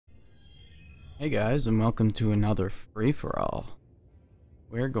Hey guys, and welcome to another free-for-all.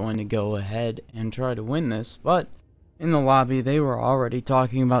 We're going to go ahead and try to win this, but in the lobby they were already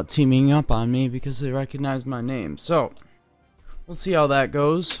talking about teaming up on me because they recognized my name. So, we'll see how that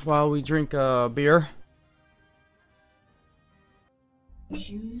goes while we drink a beer.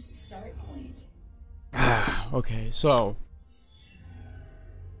 Choose start point. Okay, so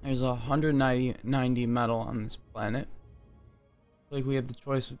there's 190 metal on this planet. Like we have the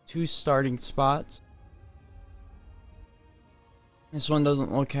choice of 2 starting spots. This one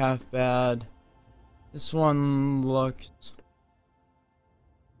doesn't look half bad. This one looks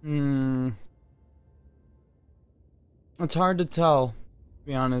it's hard to tell, to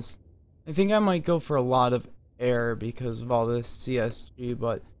be honest. I think I might go for a lot of air because of all this CSG,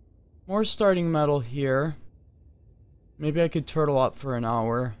 but more starting metal here. Maybe I could turtle up for an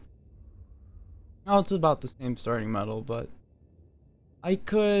hour. Oh, it's about the same starting metal, but I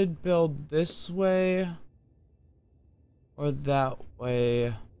could build this way or that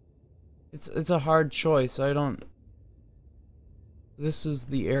way. It's a hard choice. This is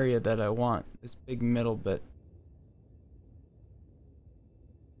the area that I want, this big middle bit.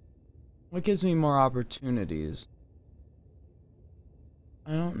 What gives me more opportunities?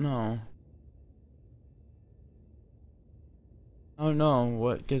 I don't know. I don't know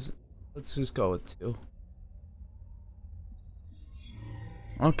what gives. Let's just go with 2.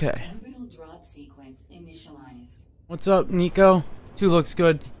 Okay. Orbital drop sequence initialized. What's up, Nico? 2 looks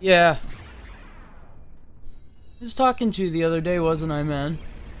good. Yeah. I was talking to you the other day, wasn't I, man?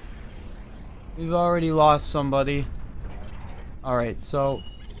 We've already lost somebody. Alright, so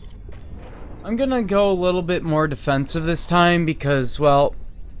I'm gonna go a little bit more defensive this time because, well,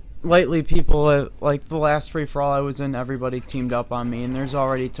 lately people, like the last free-for-all I was in, everybody teamed up on me, and there's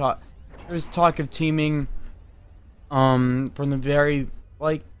already talk of teaming from the very,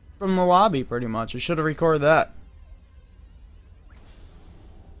 like, from the lobby, pretty much. I should have recorded that.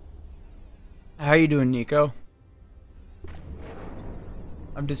 How you doing, Nico?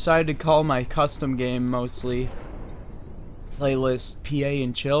 I've decided to call my custom game mostly playlist PA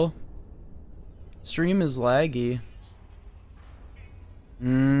and Chill. Stream is laggy.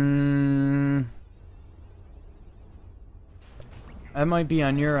 That might be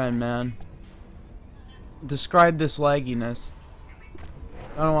on your end, man. Describe this lagginess.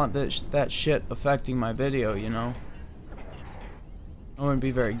 I don't want that shit affecting my video, you know? That wouldn't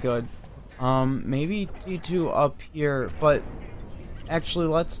be very good. Maybe T2 up here, but actually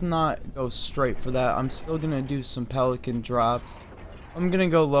let's not go straight for that. I'm still gonna do some pelican drops. I'm gonna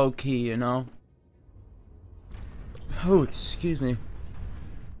go low key, you know? Oh, excuse me.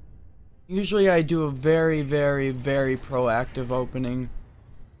 Usually I do a very, very, very proactive opening,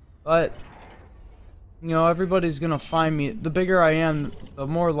 but you know, everybody's gonna find me. The bigger I am, the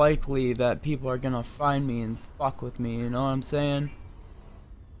more likely that people are gonna find me and fuck with me, you know what I'm saying?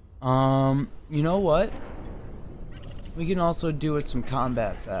 You know what? We can also do it some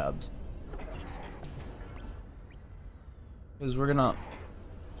combat fabs. Because we're gonna...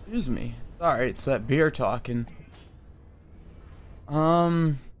 Excuse me. Sorry, it's that beer talking.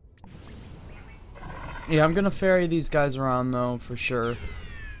 Yeah, I'm gonna ferry these guys around though, for sure.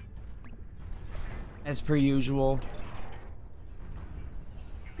 As per usual.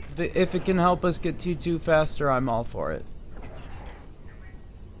 If it can help us get T2 faster, I'm all for it.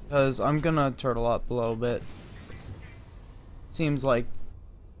 Because I'm gonna turtle up a little bit. Seems like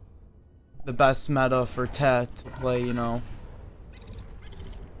the best meta for Tet to play, you know.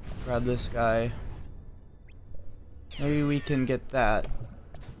 Grab this guy. Maybe we can get that.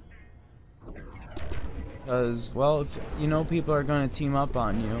 Because, well, if you know people are going to team up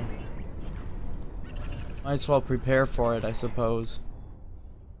on you, might as well prepare for it, I suppose.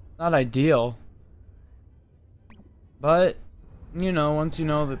 Not ideal. But, you know, once you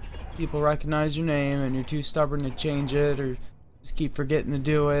know that people recognize your name and you're too stubborn to change it or just keep forgetting to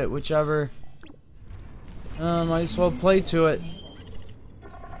do it, whichever, might as well play to it.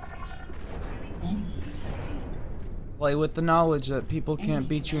 Play with the knowledge that people can't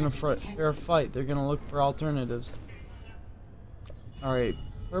beat you in a fair fight. They're gonna look for alternatives. Alright,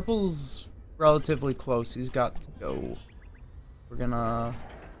 purple's relatively close. He's got to go. We're gonna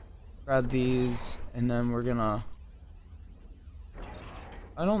grab these, and then we're gonna...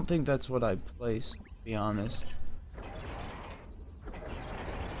 I don't think that's what I placed, to be honest.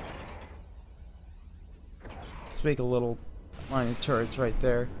 Let's make a little line of turrets right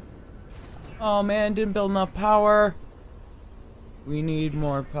there. Oh man, didn't build enough power. We need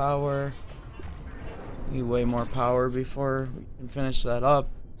more power. We need way more power before we can finish that up.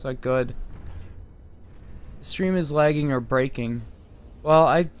 It's not good. The stream is lagging or breaking. Well,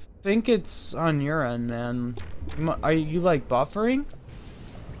 think it's on your end, man. Are you like buffering?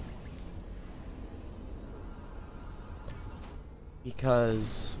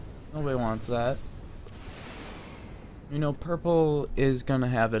 Because nobody wants that. You know, purple is gonna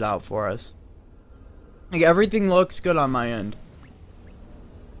have it out for us. Like, everything looks good on my end.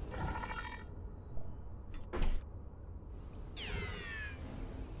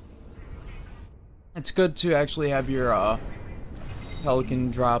 It's good to actually have your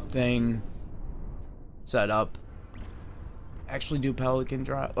pelican drop thing set up. Actually do pelican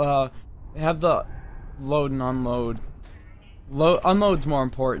drop. Have the load and unload. Unload's more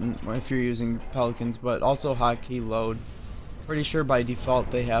important if you're using pelicans, but also hotkey load. Pretty sure by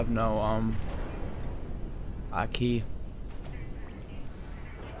default they have no hotkey.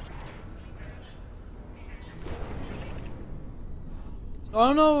 So I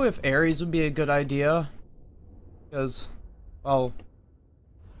don't know if Ares would be a good idea, because, well,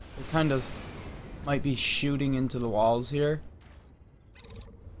 we kind of might be shooting into the walls here.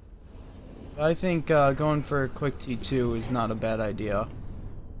 But I think going for a quick T2 is not a bad idea.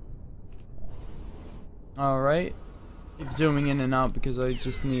 Alright, keep zooming in and out because I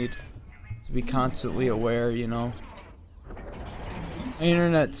just need to be constantly aware, you know. My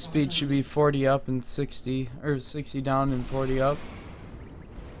internet speed should be 40 up and 60, or 60 down and 40 up.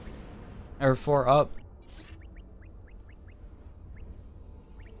 Or 4 up.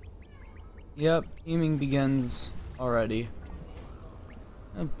 Yep, teaming begins already.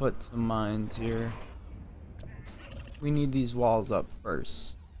 I'll put some mines here. We need these walls up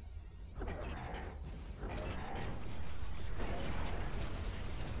first.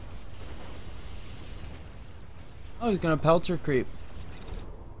 Oh, he's gonna pelter creep.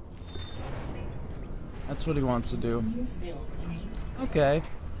 That's what he wants to do. Okay.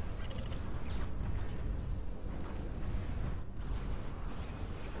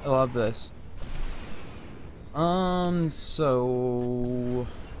 I love this. So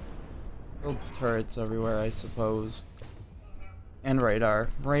build turrets everywhere, I suppose. And radar.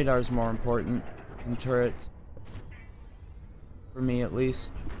 Radar's more important than turrets. For me, at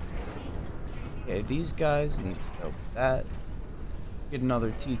least. Okay, these guys need to build that. Get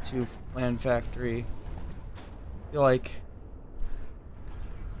another T2 land factory. I feel like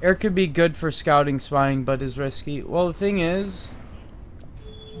air could be good for scouting, spying, but is risky. Well, the thing is,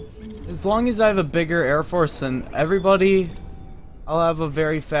 as long as I have a bigger air force than everybody, I'll have a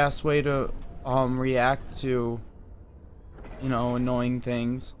very fast way to react to, you know, annoying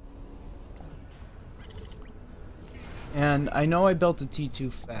things. And I know I built a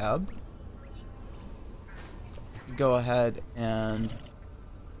T2 fab. Go ahead and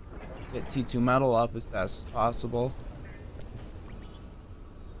get T2 metal up as fast as possible.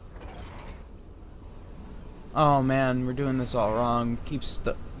 Oh man, we're doing this all wrong. Keep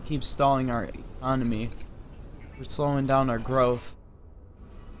stalling our economy. We're slowing down our growth.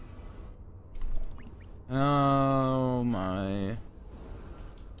 Oh my.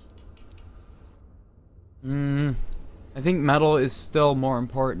 I think metal is still more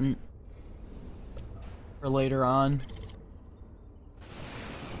important for later on.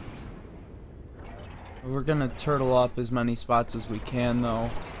 We're gonna turtle up as many spots as we can though.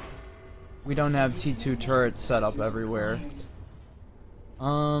 We don't have T2 turrets set up everywhere.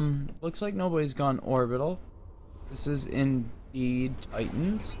 Looks like nobody's gone orbital. This is indeed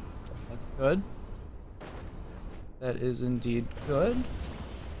Titans. That's good. That is indeed good.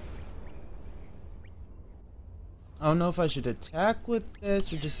 I don't know if I should attack with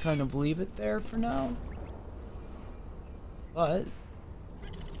this or just kind of leave it there for now. But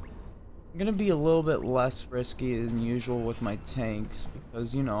I'm gonna be a little bit less risky than usual with my tanks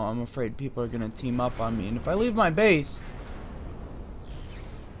because, you know, I'm afraid people are gonna team up on me, and if I leave my base,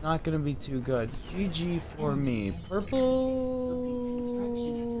 not gonna be too good. GG for me. Purple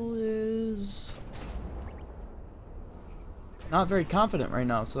is not very confident right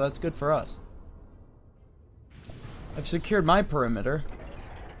now, so that's good for us. I've secured my perimeter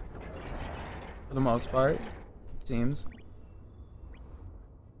for the most part, it seems.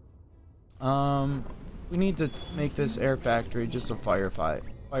 We need to make this air factory just a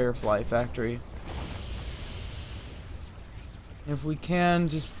firefly factory. If we can,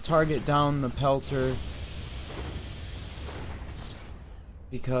 just target down the pelter,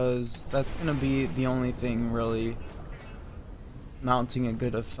 because that's gonna be the only thing really mounting a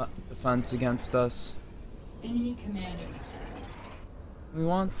good defense against us. Enemy commander detected. We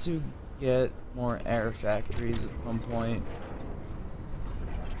want to get more air factories at some point.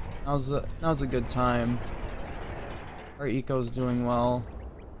 Now's a good time. Our eco's doing well.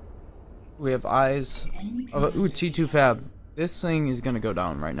 We have eyes of a T2 fab. This thing is gonna go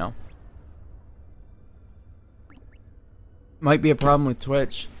down right now. Might be a problem with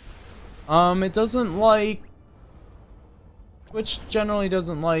Twitch. It doesn't like... Twitch generally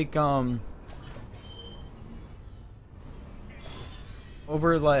doesn't like,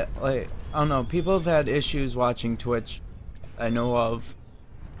 over, like, I don't know, people have had issues watching Twitch, I know of,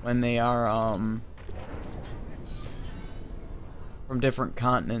 when they are, from different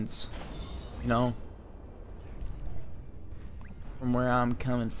continents, you know? From where I'm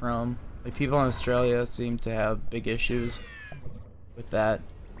coming from. Like, people in Australia seem to have big issues with that.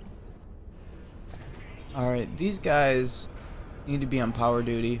 Alright, these guys need to be on power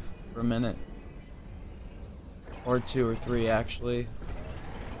duty for a minute. Or 2 or 3, actually.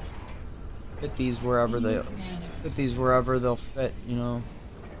 Fit these wherever they'll fit, you know.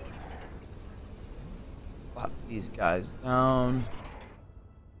 Plop these guys down.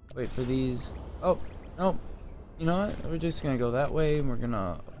 Wait for these. Oh, no. You know what? We're just gonna go that way and we're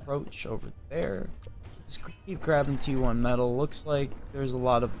gonna approach over there. Just keep grabbing T1 metal. Looks like there's a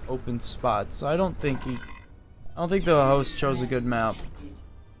lot of open spots. So I don't think the host chose a good map, to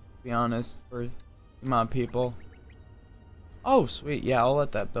be honest, for the amount of people. Oh, sweet. Yeah, I'll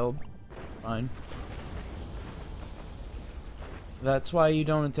let that build. Fine. That's why you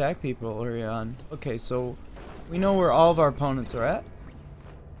don't attack people, Orion. Okay, so we know where all of our opponents are at.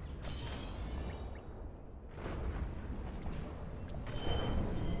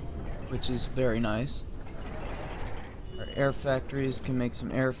 Which is very nice. Our air factories can make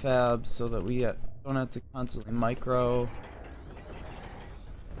some air fabs so that we don't have to constantly micro.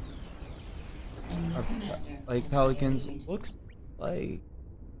 Our, like, Pelicans, looks like,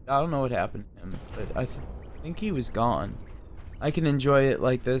 I don't know what happened to him, but I think he was gone. I can enjoy it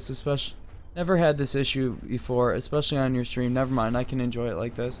like this, especially, never had this issue before, especially on your stream. Never mind, I can enjoy it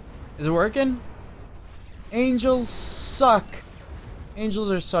like this. Is it working? Angels suck.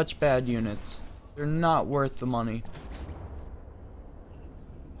 Angels are such bad units. They're not worth the money.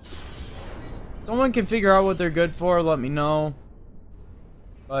 Someone can figure out what they're good for, let me know.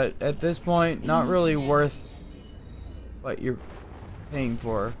 But at this point, not really worth what you're paying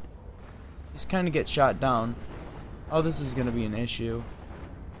for. Just kind of get shot down. Oh, this is going to be an issue.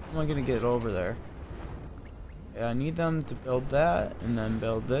 How am I going to get over there? Yeah, I need them to build that and then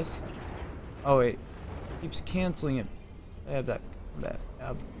build this. Oh, wait. Keeps canceling it. I have that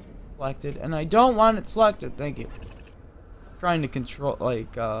fab selected, and I don't want it selected. Thank you. Trying to control,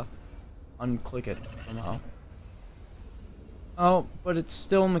 like, unclick it somehow. Oh, but it's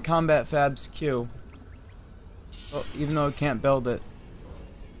still in the combat fabs queue. Oh, even though it can't build it.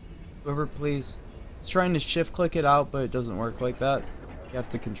 Whoever, please. It's trying to shift click it out, but it doesn't work like that. You have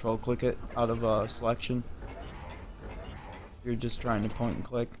to control click it out of selection. You're just trying to point and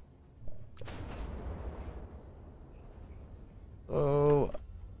click. Oh,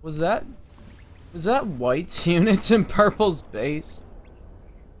 was that white's units in purple's base?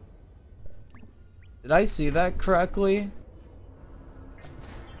 Did I see that correctly?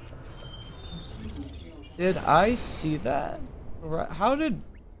 Did I see that? How did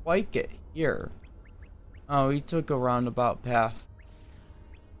white get here? Oh, he took a roundabout path.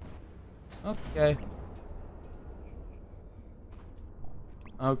 Okay.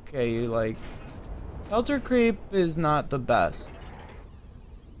 Okay, like, shelter creep is not the best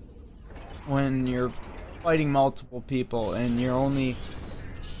when you're fighting multiple people and you're only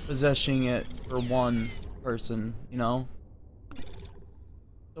possessing it for one person, you know?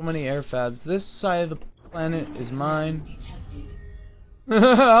 So many air fabs. This side of the planet is mine.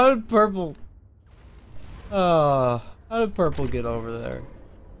 How did purple... how did purple get over there?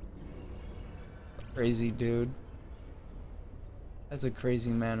 Crazy dude. That's a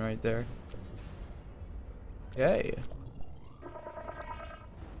crazy man right there. Okay.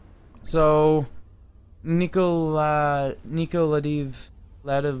 So,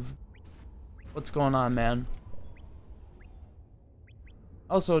 Ladov, what's going on, man?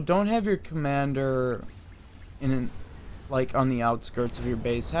 Also, don't have your commander like on the outskirts of your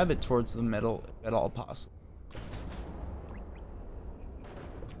base. Have it towards the middle, if at all possible.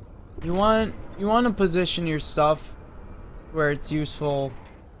 You want to position your stuff where it's useful,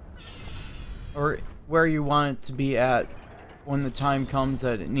 or where you want it to be at when the time comes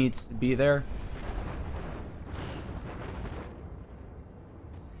that it needs to be there.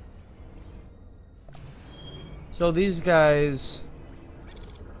 So these guys,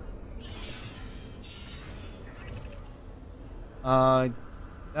 I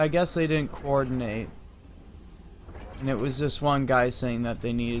guess they didn't coordinate, and it was just one guy saying that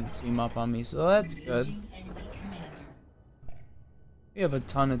they needed to team up on me, so that's good. We have a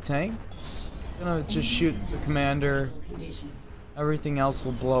ton of tanks. Gonna just shoot the commander. Condition. Everything else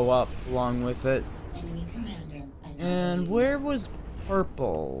will blow up along with it. Enemy commander. And where was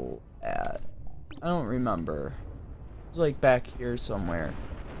purple at? I don't remember. It was like back here somewhere.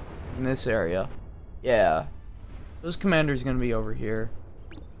 In this area. Yeah. Those commanders gonna be over here.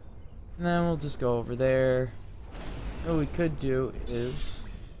 And then we'll just go over there. What we could do is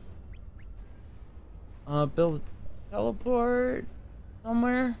build a teleport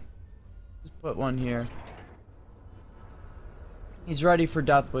somewhere. Just put one here. He's ready for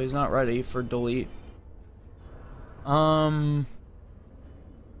death, but he's not ready for delete. Where's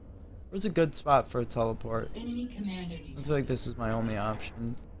a good spot for a teleport? Enemy commander detected. Looks like this is my only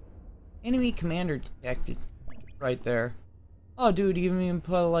option. Enemy commander detected. Right there. Oh, dude, he even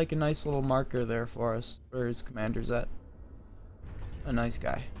put like a nice little marker there for us where his commander's at. A nice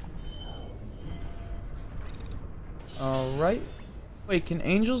guy. Alright. Wait, can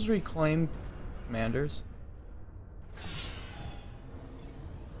angels reclaim commanders?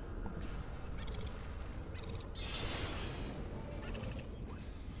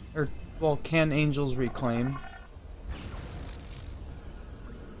 Or, well, can angels reclaim?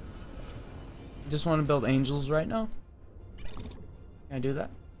 I just want to build angels right now. Can I do that?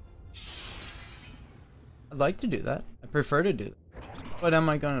 I'd like to do that. I prefer to do that. But am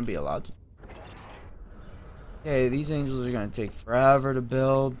I going to be allowed to? Okay, these angels are going to take forever to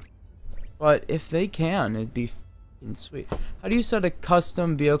build. But if they can, it'd be f***ing sweet. How do you set a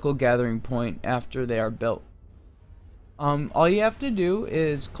custom vehicle gathering point after they are built? All you have to do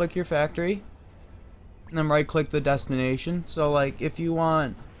is click your factory. And then right click the destination. So like if you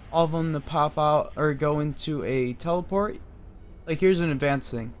want all of them to pop out or go into a teleport. Like here's an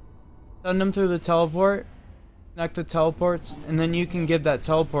advanced thing. Send them through the teleport. Connect the teleports. And then you can give that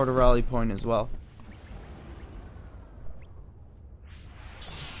teleport a rally point as well.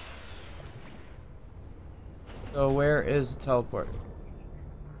 So where is the teleport?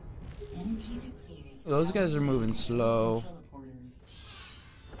 Energy depleted. Those guys are moving slow.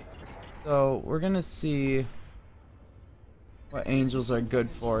 So we're gonna see what angels are good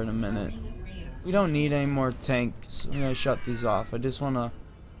for in a minute. We don't need any more tanks. I'm gonna shut these off. I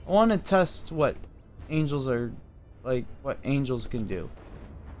wanna test what angels are like, what angels can do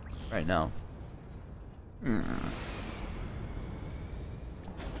right now.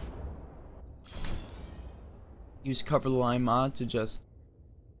 Use cover the line mod to just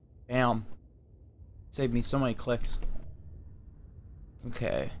bam. Save me so many clicks.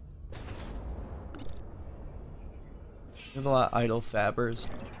 Okay. We have a lot of idle fabbers.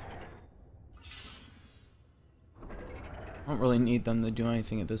 I don't really need them to do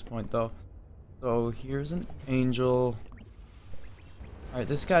anything at this point though. So here's an angel. Alright,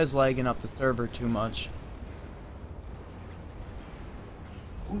 this guy's lagging up the server too much.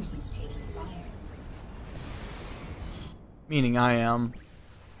 Forces taking fire. Meaning I am.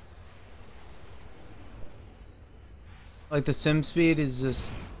 Like the sim speed is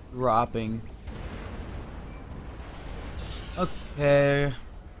just dropping. Okay.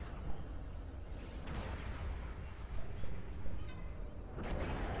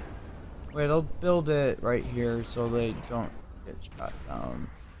 Wait, I'll build it right here so they don't get shot down.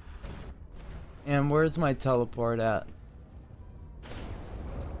 And where's my teleport at?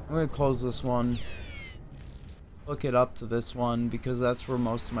 I'm gonna close this one. Hook it up to this one because that's where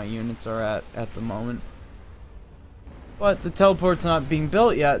most of my units are at the moment. But the teleport's not being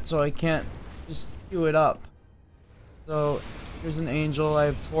built yet, so I can't just queue it up. So here's an angel. I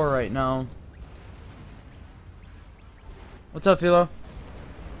have 4 right now. What's up, Philo?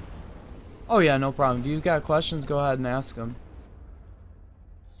 Oh yeah, no problem. If you've got questions, go ahead and ask them.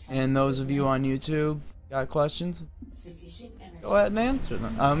 And those of you on YouTube got questions, go ahead and answer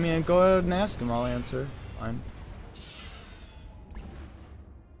them. I mean, go ahead and ask them. I'll answer. Fine.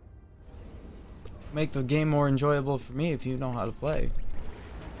 Make the game more enjoyable for me if you know how to play.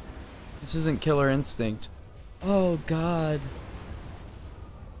 This isn't Killer Instinct. Oh God.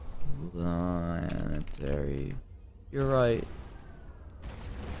 Planetary. You're right.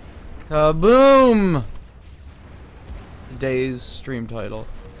 Kaboom! Today's stream title.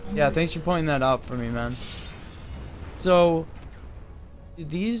 Yeah, thanks for pointing that out for me, man. So, do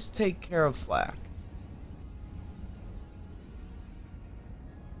these take care of flak?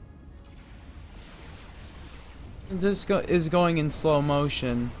 This is going in slow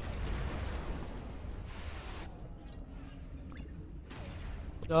motion.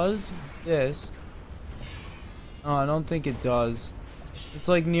 Does this? Oh, I don't think it does. It's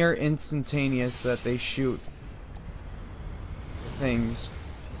like near instantaneous that they shoot things.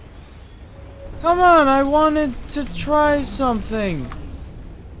 Come on, I wanted to try something.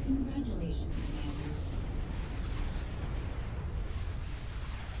 Congratulations,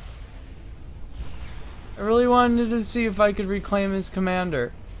 I really wanted to see if I could reclaim his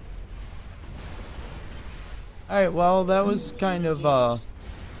commander. Alright, well, that was kind of a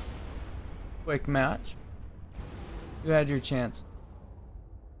quick match. You had your chance.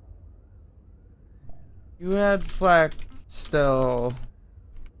 You had flak still.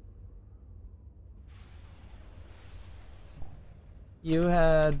 You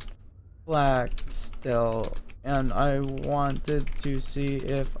had flak still. And I wanted to see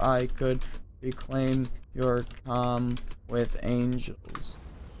if I could reclaim your comm with angels.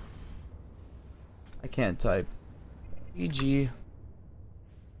 I can't type. GG.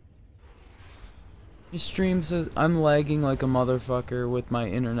 Your stream says I'm lagging like a motherfucker with my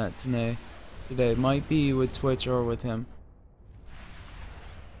internet today. Might be with Twitch or with him.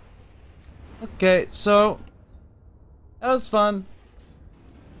 Okay, so that was fun.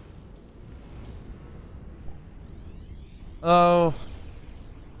 Oh,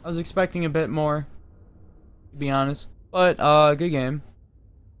 I was expecting a bit more, to be honest. But good game.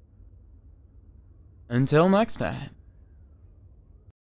 Until next time.